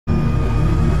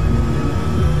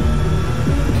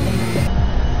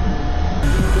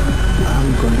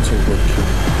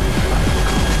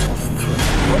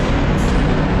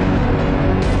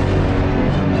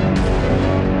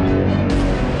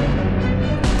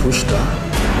push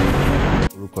that.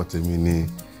 Orúkọ tèmi ni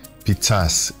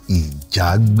Peters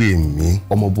Ijagbemi.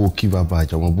 Ọmọ bó kí bàbá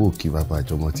àjọ, ọmọ bó kí bàbá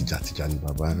àjọ, ọmọ tìjàtìjà ni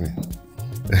bàbá rẹ̀.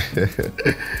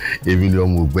 Èmi ni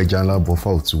ọmọ ògbẹ́jà ńlá bọ́fà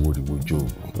òtún wòrìwòjò.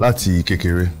 Láti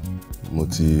kékeré mo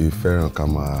ti fẹ́ràn ká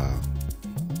máa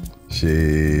ṣe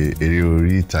eré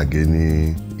orí ìtàgé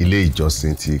ní ilé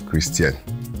ìjọsìn ti Christian.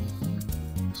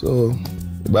 So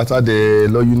ìgbà tá dé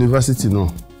lọ yunifásítì náà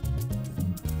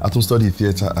a tún study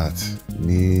theatre art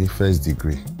ní first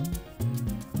degree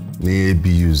ní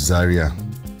ABU Zaria,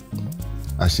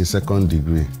 a ṣe second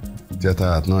degree theatre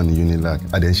art náà ní Unilag,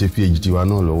 a dẹ̀ ń ṣe PhD wa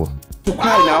náà lọ́wọ́. You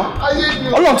cry now?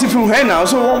 Ọlọ́run ti fi hàn ẹ́ now,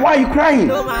 so why are you crying?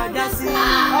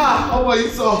 Ọmọ yìí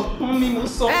sọ. Mo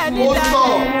sọ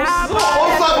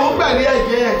mo gbẹ̀rí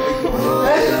ẹ̀jẹ̀.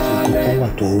 Kọ̀ọ̀kan wà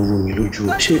tó rú mi lójú.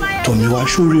 Ṣé Tọ̀míwá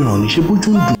ṣóríran ni ṣé bójú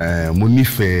ń dùn? Mo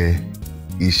nífẹ̀ẹ́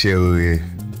iṣẹ́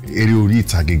eré orí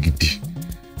ìtàgé gidi.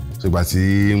 So ìgbà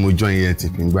tí mo join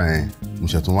ENTP ńgbà yẹn, mo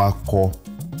ṣẹ̀tún wá kọ́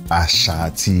àṣà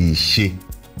àti ìṣe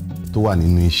tó wà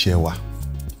nínú iṣẹ́ wa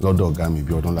lọ́dọ̀ ọ̀gá mi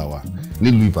bí ọdún làwà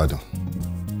nílùú Ìbàdàn.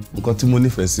 Nǹkan tí mo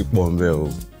nífẹ̀ẹ́ sí pọ̀ ń bẹ o.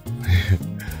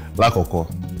 Lákọ̀ọ́kọ́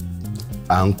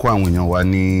à ń kọ́ àwọn èèyàn wa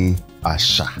ní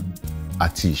àṣà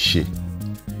àti ìṣe.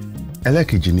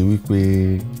 Ẹlẹ́kejì ni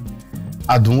wípé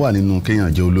adùn wà nínú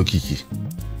kéèyàn jẹ́ olókìkí.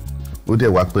 Ó dẹ̀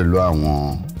wá pẹ̀lú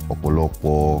àwọn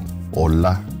ọ̀pọ̀lọpọ̀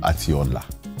ọlá àti ọlà.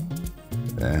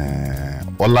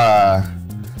 Ọlá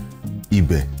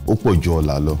ibẹ̀ ó pọ̀ ju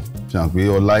ọlà lọ. Ṣé àwọn pé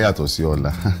ọlá yàtọ̀ sí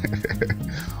ọlà?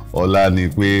 Ọlá ni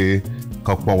pé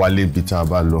kọ́pọ̀ wa lébi tá a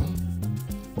bá lọ.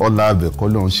 Ọlá abẹ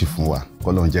kọ́lọ́run sì fún wa,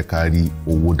 kọ́lọ́run jẹ́ ká rí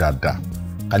owó dáadáa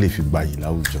ká lè fi gbayì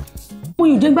láwùjọ. Mo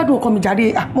yìí jẹ́ gbádùn ọkọ mi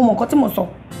jàre, mo mọ nǹkan tí mo sọ.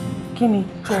 Kí ni?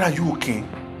 Where are you okay?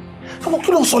 Ṣọmọ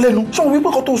kí ló ń sọ lẹ́nu? Ṣọmọ wípé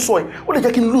kan tó ń sọ ẹ̀, ó lè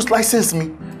jẹ́ kí n lose license mi.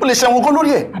 Ó lè ṣe àwọn gan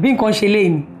lórí ẹ̀. Àbí nǹkan ṣe lé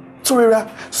ni? Sorera.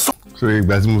 So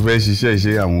ìgbà tí mo fẹ́ ṣiṣẹ́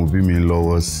ṣe àwọn òbí mi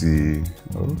lọ́wọ́ sí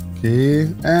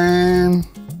i.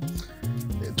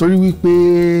 Torí wípé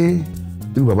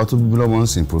irú bàbá tó bí lọ́mọ ń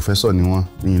sìn professor ni wọ́n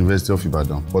ní University of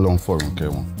Ibadan, Ọlọ́run fọ̀run kẹ́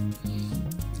wọn.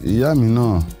 Ìyá mi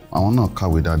náà àwọn náà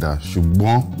kàwé dáadáa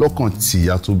ṣùgbọ́n lọ́kàn tí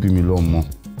ìyá tó bí mi lọ́mọ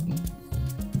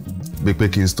bí pé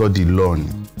kí n study law ni.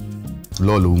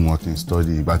 Law ló wù wọ́n kí n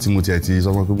study. Ìgbà tí mo tiẹ̀ ti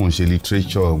sọ pé mo ń ṣe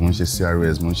literature, mo ń ṣe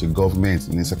CRS, mo ń ṣe government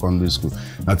ní secondary school,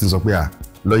 láti sọ pé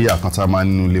lọ́yà kan tá a máa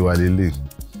nínú ilé wa lélẹ̀.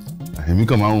 Èmi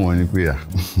kàn máa ń wọ̀n ni pé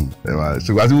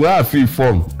ṣùgbọ́n àti wọ́n á fi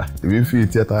form èmi fi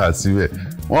theatre art síbẹ̀.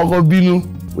 Wọ́n kọ́ bínú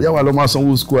bóyá wà lọ́ máa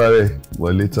sanwó school rẹ̀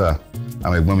wọ́n later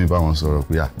àwọn ẹ̀gbọ́n mi bá wọn sọ̀rọ̀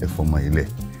pé ẹ fọmọ ilẹ̀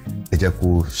ẹ jẹ́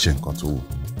kó ṣe nǹkan tó wù.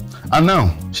 And now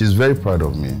she's very proud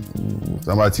of me. Tí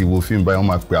wọ́n bá ti wo fíìmù báyìí wọ́n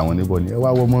máa pe àwọn níbọ̀ ni ẹ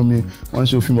wá wọ ọmọ mi, wọ́n ń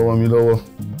ṣe fíìmù ọmọ mi lọ́wọ́.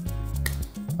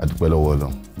 A dúpẹ́ lọ́wọ́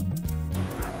Ọlọ́run.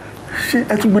 Ṣé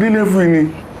ẹ tún gbé nílé fún mi?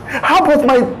 How about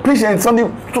my patients on the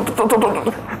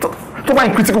to my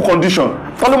critical condition?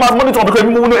 Tell them I monitor because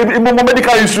mo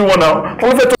medical issue one now.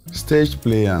 Stage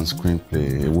play and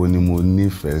screenplay èwo ni mo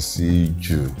nífẹ̀ẹ́ sí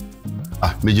jù?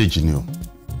 Méjèèjì ni o.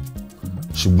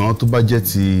 Ṣùgbọ́n tó bá jẹ́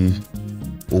ti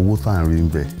owó tá à ń rí ń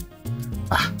bẹ̀,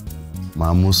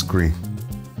 màá mú screen.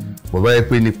 Bọ̀bá yẹ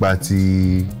pé nípa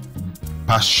ti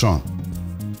passion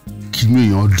kí inú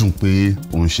èèyàn dùn pé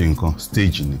òun ṣe nǹkan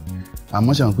stage ni.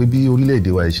 Àmọ́ ṣàwọn pé bí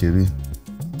orílẹ̀-èdè wa ṣe rí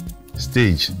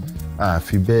stage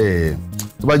àfi bẹ́ẹ̀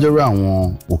tó bá jẹ́rú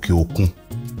àwọn òkè òkun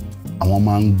àwọn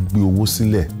máa ń gbé owó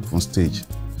sílẹ̀ fún stage.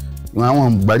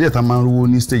 Àwọn gbàdíẹ̀ tá máa ń rówó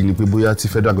ní stage ni pé bóyá tí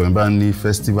federal government bá ní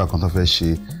festival kan tó fẹ́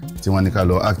ṣe tí wọ́n ní ká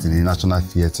lọ act ní national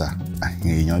theatre,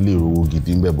 èèyàn lè rówó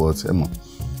gidi ńbẹ̀ but ẹ mọ̀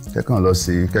kẹ́kàn lọ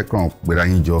sí kẹ́kàn pèrè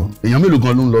ayín jọ. Èèyàn mélòó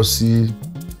gan ló ń lọ sí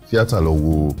theatre lọ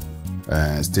wo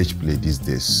stage play these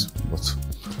days, but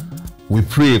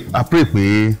I pray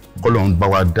pé kọ́lọ́run bá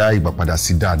wa dá ìgbà padà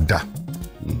sí dáadáa.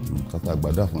 Kàtà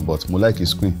àgbàdo fún but mo like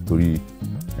screen torí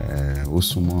ó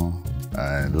súnmọ́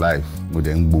live, mo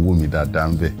dẹ̀ ń gbowó mi dáadáa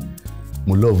ń bẹ̀.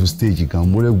 Mo love stage gan,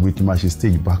 mo rẹ̀ gbé kí n máa ṣe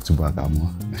stage back to back àmọ́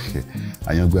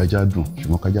àyàngbé ajá dùn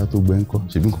ṣùgbọ́n kájá tó gbẹ́ ń kọ́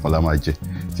ṣebí nǹkan la máa jẹ.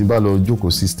 Tí n bá lọ jókòó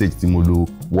sí stage tí mo lo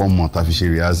 1 month tá fi ṣe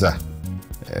rehearsal,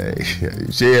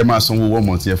 ṣé ẹ máa sanwó 1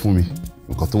 month yẹn fún mi?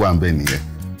 Nǹkan tó wà ń bẹ̀ nìyẹn.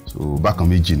 So bákan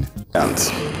méjì ni.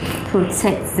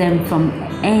 Protect them from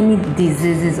any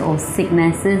diseases or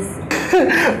sicknesses.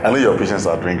 I know your patients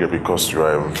are doing it because you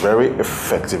are a very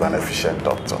effective and efficient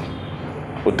doctor.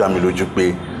 Ó dá mi lójú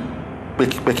pé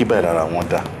kí báyìí lára wọn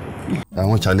dá.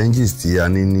 Àwọn challenges tí a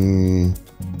ní ní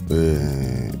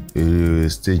eré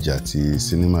stage àti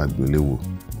cinema àgbéléwò.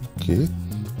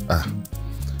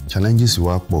 Challenges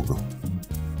wà pọ̀ gan.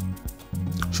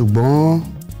 Ṣùgbọ́n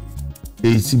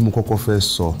èyí tí mo kọ́kọ́ fẹ́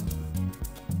sọ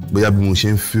bóyá bí mo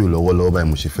ṣe ń feel lọ́wọ́lọ́wọ́ báyìí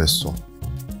mo ṣe fẹ́ sọ.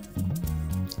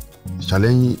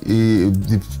 challenge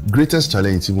the greatest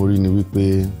challenge tí mo rí ni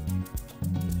wípé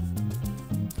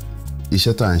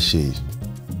iṣẹ́ tá à ń ṣe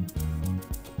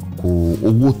kò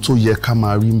owó tó yẹ ká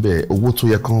máa rí ńbẹ̀ owó tó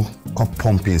yẹ kán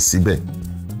pumping síbẹ̀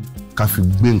ká fi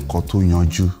gbé nǹkan tó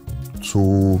yanjú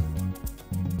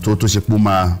tó ṣe pé ó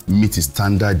máa meet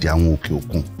standard àwọn òkè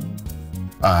òkun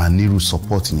nírú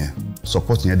support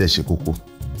yẹn dẹ̀ ṣe kókó.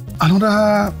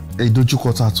 Another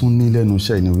ìdojúkọ tá a tún ní lẹ́nu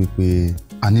iṣẹ́ ni wípé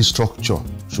a ní structure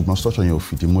ṣùgbọ́n structure yẹn ò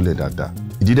fìdí múlẹ̀ dáadáa.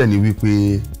 Ìdí dẹ̀ ni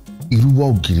wípé irúwọ́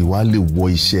ògiri wa lè wọ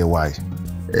iṣẹ́ wa ẹ̀.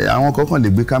 Àwọn kankan lè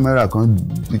gbé kámẹ́rà kan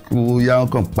yá wọn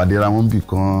kàn pàdé ra wọn bì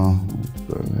kan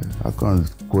kàn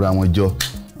kóra wọn jọ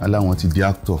aláwọn ti di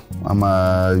actor wọn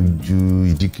máa ju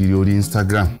ìdíkiri orí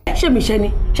Instagram. Ṣé mi ṣe ni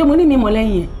ṣé mo ní mímọ̀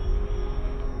lẹ́yìn ẹ̀.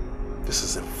 This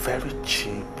is a very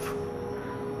cheap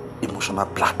emotional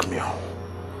blackmail.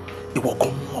 Ìwọ kan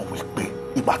mọ̀ wípé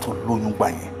ìgbà tó lóyún gbà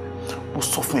yẹn mo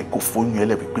sọ fún ẹ kó fóyún ẹ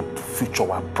lẹ́bi pé future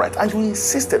wa bright and you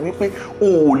insisted wípé o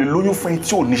ò lè lóyún fún ẹ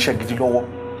tí ò níṣẹ́ gidi lọ́wọ́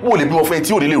o ò lè bímọ fún ẹ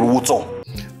tí ò ní lè rówó tọ̀.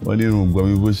 Wọ́n ní irun gbọ́n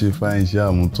mi bó ṣe fáyín iṣẹ́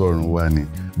àmútọ̀run wà ní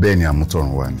bẹ́ẹ̀ ni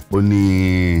àmútọ̀run wà ní. Ó ní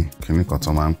kinní kan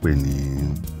tó máa ń pè ní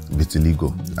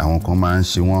vitiligo àwọn kan máa ń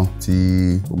ṣe wọ́n tí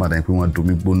ó máa dàbí pé wọ́n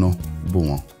domi gbóná bò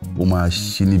wọ́n ó máa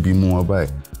ṣí níbi mú wọn báyìí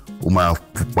ó máa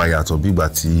pupa yàtọ̀ bí ìgbà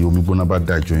tí omi gbóná bá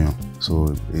dàjọ yàn.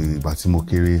 So ìgbà tí mo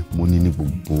kéré mo ní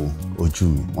gbogbo ojú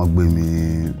mi wọ́n gbé mi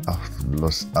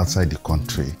outside the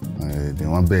country then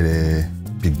wọ́n bẹ̀rẹ̀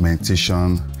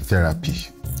pigmentation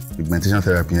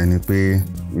therapy yẹn ni pé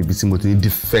ibi tí mo ti ní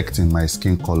defect in my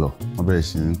skin colour wọ́n bẹ̀rẹ̀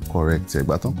sí ní correct ẹ̀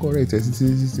ìgbà tó ń correct ẹ̀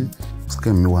títí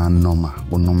skin mi wá normal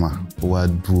ó wá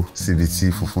dúró síbi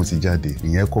tí funfun ti jáde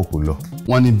ìyẹn kò lọ.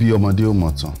 Wọ́n ní bí ọmọdé ò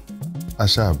mọ̀ tán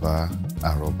àṣà àbá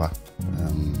àròbá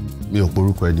mi ò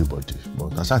porúkọ anybody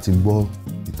but àṣà ti gbọ́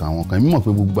ìtàn àwọn kan mímọ̀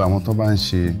pé gbogbo àwọn tó bá ń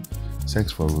ṣe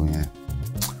sex for ro yẹn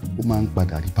ó máa ń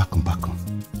padà rí bákanbákan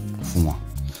fún wọn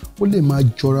ó lè máa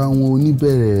jọra wọn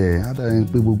oníbẹ̀rẹ̀ ádàrin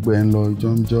pé gbogbo ẹ̀ ń lọ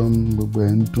jọ́mjọ́m gbogbo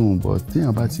ẹ̀ ń dùn but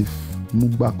téèyàn bá ti mú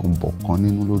gbàkànbọ̀ kan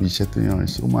nínú lórí iṣẹ́ téèyàn ń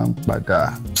ṣe ó máa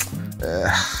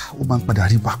ń padà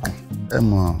rí bákan ẹ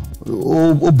mọ̀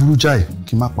ó burú jáì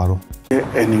kí n má parọ́.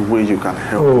 Any way you can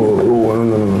help.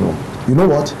 No. You know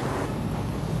what?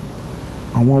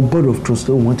 Àwọn board of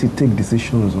trustees want to take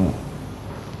decisions on.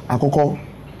 Àkọ́kọ́,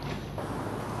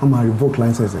 wọ́n máa revoke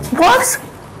license. What?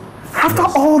 After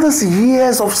all these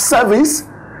years of service?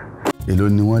 Èló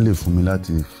ni wọ́n lè fún mi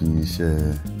láti fi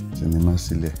iṣẹ́ sinimá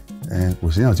sílẹ̀.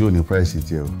 Kò séyàn tí ò ní price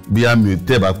tiẹ̀ o. Bí àmì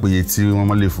tẹ́ bá péye tí wọ́n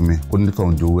máa lè fún mi kó ní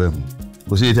tọ̀hún jowó ẹ̀ mú.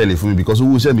 Kò sí èyí tẹ́ lè fún mi because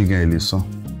owó iṣẹ́ mi gan ẹ̀ lè san.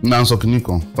 N máa ń sọ kinní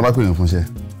kan tó bá pè mí fún iṣẹ́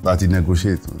láti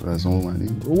negotiate sanwó wa ní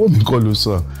owó mi kọ́ ló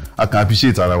sọ I can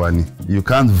appreciate ara wa ni. You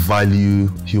can't value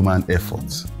human effort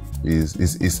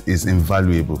is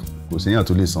invaluable. Kò séyàn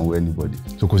tó lè sanwó anybody.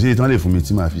 So kò sí èyí tán lè fún mi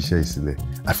tí màá fi iṣẹ́ ìsílẹ̀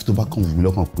àfi tó bá kàn wù mí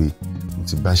lọ́kàn pé mo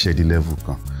ti bá ṣẹ̀ dé level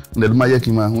kan. Ǹdẹ̀ ló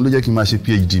jẹ́ kí n máa ṣe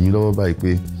PhD mi lọ́wọ́ báyìí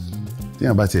pé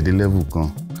téèyàn bá tiẹ̀ dé level kan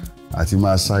àti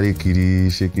máa sáré kiri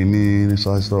ṣe kinní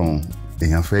sọ́ọ̀hún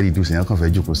èèyàn fẹ́ reduce èèyàn kàn fẹ́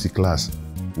jókòó sí class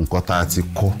nǹkan tá a ti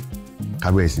kọ́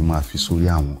kábẹ̀rẹ̀ sí máa fi sórí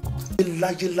àwọn kan.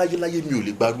 Láyé mi ò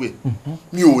lè gbárù ẹ̀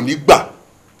mi ò ní gbà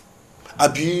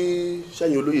àbí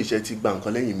sẹ́yìn olóyè iṣẹ́ ti gba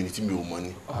nǹkan lẹ́yìn mi tí mi ò mọ̀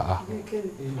ni.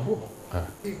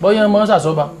 bọ́yá mọ́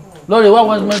ṣàṣọba lórí wá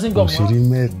wọ́n mọ́ sí gọ̀mọ́. òṣèré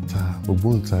mẹ́ta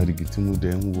ògbóǹtarìgì tí mo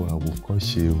dẹ̀ ń wo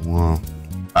àwòkọ́ṣe wọn.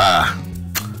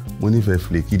 Mo nífẹ̀ẹ́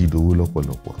Flèkì Ìdòwú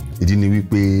lọ́pọ̀lọpọ̀ ìdí ni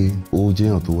wípé ó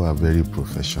jẹ́yàn tó wà very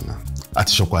professional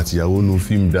àti ṣọkọ àtìyàwó nu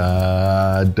fíìmù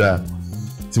dáadáa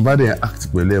tí bá dẹ̀ act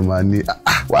pẹ̀lú ẹ̀ máa ní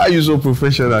why are you so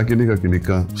professional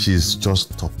kìnìkan she is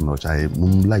just top notch mo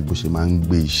like bó ṣe máa ń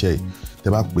gbé iṣẹ́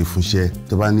tẹ́ bá pè fún iṣẹ́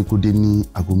tẹ́ bá ní kó dé ní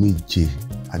aago 7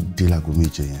 adé láago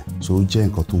 7 yẹn so ó jẹ́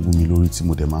nǹkan tó wú mi lórí tí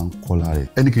mo dẹ̀ máa ń kọ́ lára ẹ̀.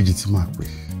 ẹnì kejì tí máa pè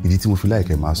ìdí tí mo fi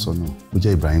láìkẹ́ máa sọ náà ó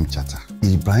jẹ́ Ibrahim Chata.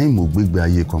 Ibrahim ò gbégbé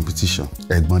ayé competition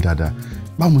ẹ̀gbọ́n dáadáa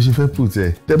báwo mo ṣe fẹ́ put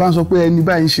ẹ̀ tẹ́ bá ń sọ pé ẹni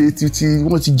báyìí ṣe títí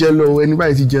wọ́n ti jẹ́ lọ ẹni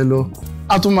báyìí ti jẹ́ lọ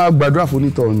a tún máa gbàdúrà fún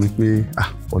onítọ̀ ni pé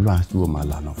Ọlọ́run àti wọ́n máa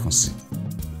lànà fún sí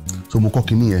so mo kọ́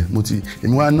kinní yẹn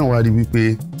èmi wá náà wá rí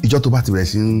wípé ìjọ́ tó bá ti bẹ̀rẹ̀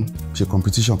sí ń ṣe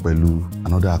competition pẹ̀lú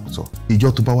another actor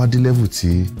ìjọ́ tó bá wá dé level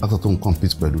tí actor tó ń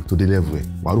compete pẹ̀lú tó dé level ẹ̀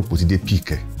wàá rò pé ó ti dé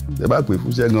peak ẹ̀ ẹ bá pè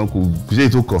fún iṣẹ́ gan kò ṣe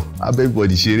ètò kan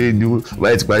abẹ́bọ̀dì ṣeré ní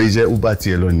báyìí ti parí iṣẹ́ ó bá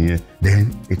tiẹ̀ lọ nìyẹn then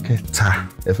ìkẹta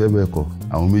ẹ fẹ́ bẹ́ẹ̀ kọ́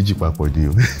àwọn méjì papọ̀ ni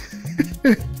o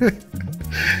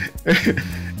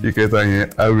ìkẹta yẹn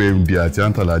RMD àti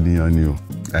Antala níyan ni o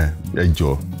ẹ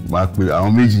jọ máa pe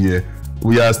àwọn méjì yẹn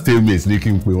bóyá stalemate ní kí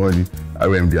n pè wọ́n ní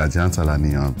RMD àti Antala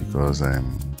níyan because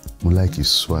mo like his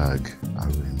swag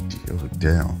RMD oh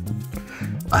damn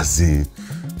as in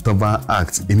tó bá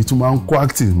act èmi tún máa ń kó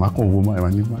acting máa kàn wọ́n máa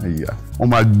ní máa yà wọ́n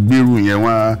máa gbèrú yẹn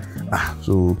wọ́n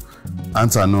so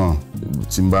Anta náà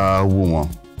tí n bá wò wọ́n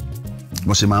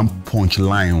mo ṣe máa ń punch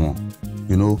line wọn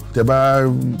you know tẹ́ bá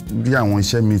rí àwọn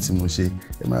iṣẹ́ mi tí mo ṣe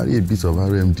ẹ máa rí a bit of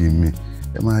RMD mi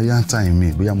ẹ máa rí anti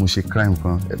mi bóyá mo ṣe crime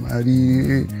kan ẹ máa rí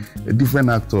different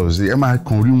actors ẹ máa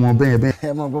kàn rí wọn bẹ́ẹ̀ bẹ́ẹ̀.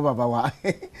 ẹ mọ̀ gbọ́ bàbá wa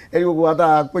ẹ rí gbogbo wa tá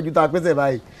a péjú tá a pèsè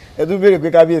báyìí ẹ tún béèrè pé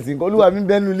kábíyèsí nǹkan olúwa mi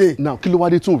bẹ́ẹ̀ nulẹ̀. now kí ló wá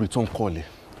dé tó return call ẹ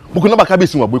mo kò nọ́mbà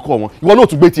kábíyèsí wọn gbé kọ́ wọn ìwọ náà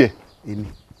tún gbé tiẹ̀. èmi.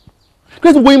 kí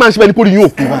ló ti gbóyin máa ń ṣe bẹ́ẹ̀ ní poli yín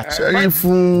òkú wa. ṣẹ́rí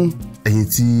fún ẹ̀yin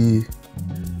tí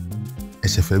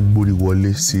ẹ̀ṣẹ̀ fẹ́ gbórí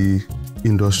wọlé sí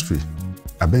industry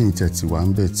abẹ́yìn tẹ̀ tí wà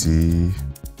ń bẹ̀ tí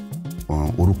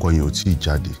orúkọ yẹn ò tí ì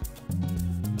jáde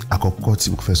àkọ́kọ́ tí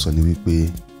mo fẹ́ sọ ni wípé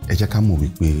ẹ jẹ́ ká mọ̀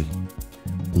wípé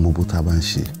gbogbo tá a bá ń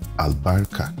ṣe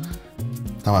albarka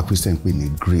táwa Christian pè ní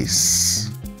grace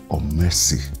or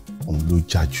mercy òun ló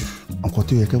jà jù nǹkan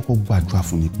tó yẹ kẹ́kọ̀ọ́ gbàdúrà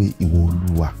fún ni pé ìwọ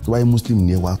Olúwa tó bá yẹ muslim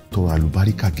ni ẹ wá tọrọ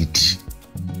àlùbáríkà gidi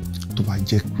tó bá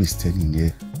jẹ́ Christian ni ẹ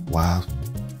wá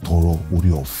tọrọ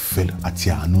orí ọ̀fẹ́ àti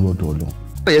àánú lọ́dọ̀ Ọlọ́run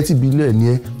ẹ̀yẹ tí ìbílẹ̀ ni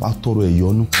ẹ wá tọrọ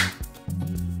ẹ̀yọ́nú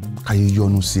káyé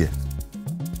yọ́nú sí ẹ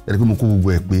ẹ̀rẹ́ pé mo kó gbogbo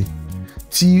ẹ̀ pé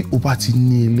tí o bá ti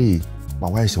ní ilé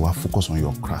wàá ẹ̀ṣẹ̀ wá focus on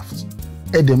your craft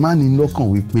ẹ dẹ̀ máa ní lọ́kàn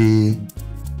wípé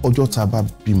ọjọ́ tá a bá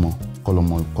bímọ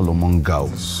kọlọmọ ń ga o.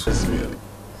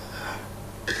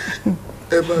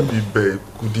 ẹ bá mi bẹ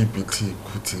ikú níbi tí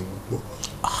ikú ti ń bọ̀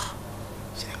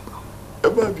ẹ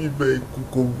bá mi bẹ ikú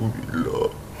kó mú mi lọ.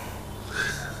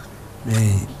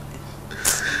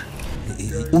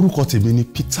 orúkọ tèmi ni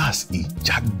Peters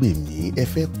Ijagbemi ẹ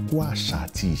fẹ́ kó àṣà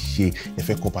àti ìṣe ẹ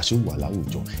fẹ́ kọ́ bá ṣe wà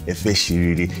láwùjọ ẹ fẹ́ ṣe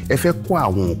rere ẹ fẹ́ kó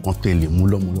àwọn nǹkan tẹ̀lé mú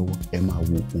lọ́mọ lọ́wọ́ ẹ máa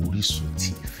wo Orisun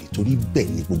TV torí bẹ́ẹ̀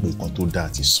ni gbogbo nǹkan tó dáa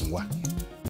ti sún wá.